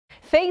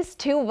Phase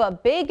 2 of a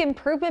big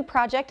improvement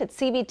project at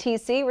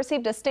CVTC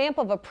received a stamp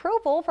of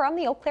approval from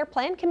the Eau Claire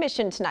Plan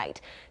Commission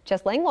tonight.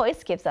 Jess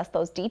Langlois gives us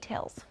those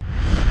details.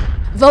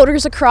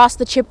 Voters across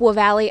the Chippewa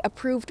Valley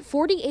approved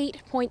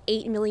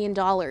 $48.8 million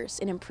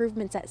in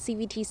improvements at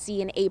CVTC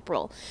in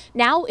April.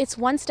 Now it's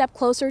one step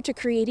closer to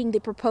creating the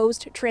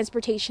proposed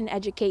Transportation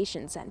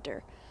Education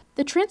Center.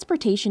 The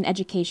Transportation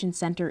Education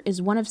Center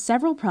is one of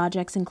several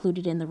projects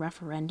included in the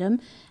referendum,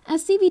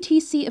 as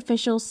CVTC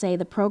officials say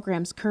the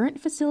program's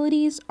current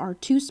facilities are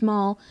too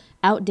small,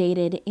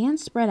 outdated, and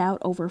spread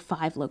out over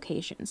 5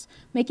 locations,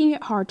 making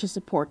it hard to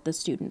support the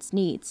students'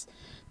 needs.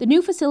 The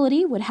new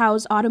facility would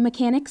house auto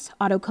mechanics,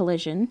 auto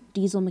collision,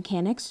 diesel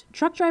mechanics,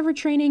 truck driver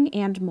training,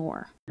 and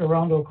more.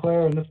 Around Eau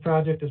Claire, and this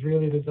project is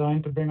really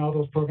designed to bring all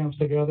those programs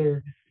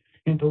together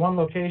into one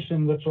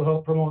location, which will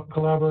help promote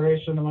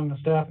collaboration among the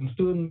staff and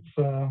students,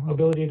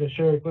 ability to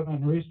share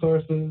equipment and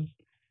resources,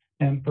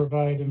 and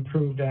provide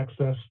improved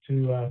access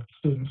to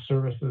student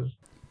services.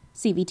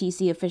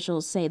 CVTC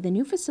officials say the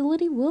new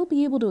facility will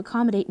be able to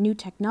accommodate new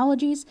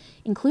technologies,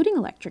 including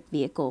electric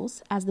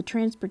vehicles, as the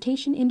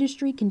transportation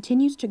industry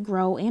continues to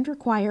grow and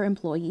require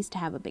employees to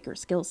have a bigger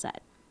skill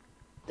set.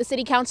 The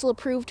City Council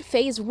approved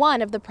Phase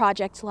 1 of the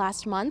project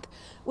last month,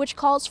 which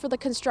calls for the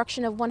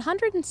construction of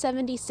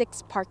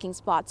 176 parking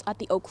spots at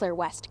the Eau Claire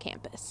West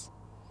campus.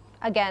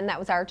 Again, that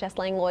was our Jess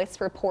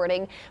Langlois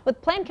reporting.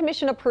 With Plan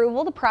Commission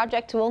approval, the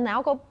project will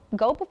now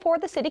go before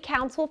the City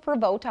Council for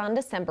vote on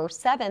December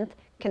 7th.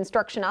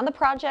 Construction on the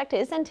project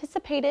is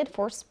anticipated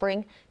for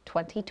spring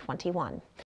 2021.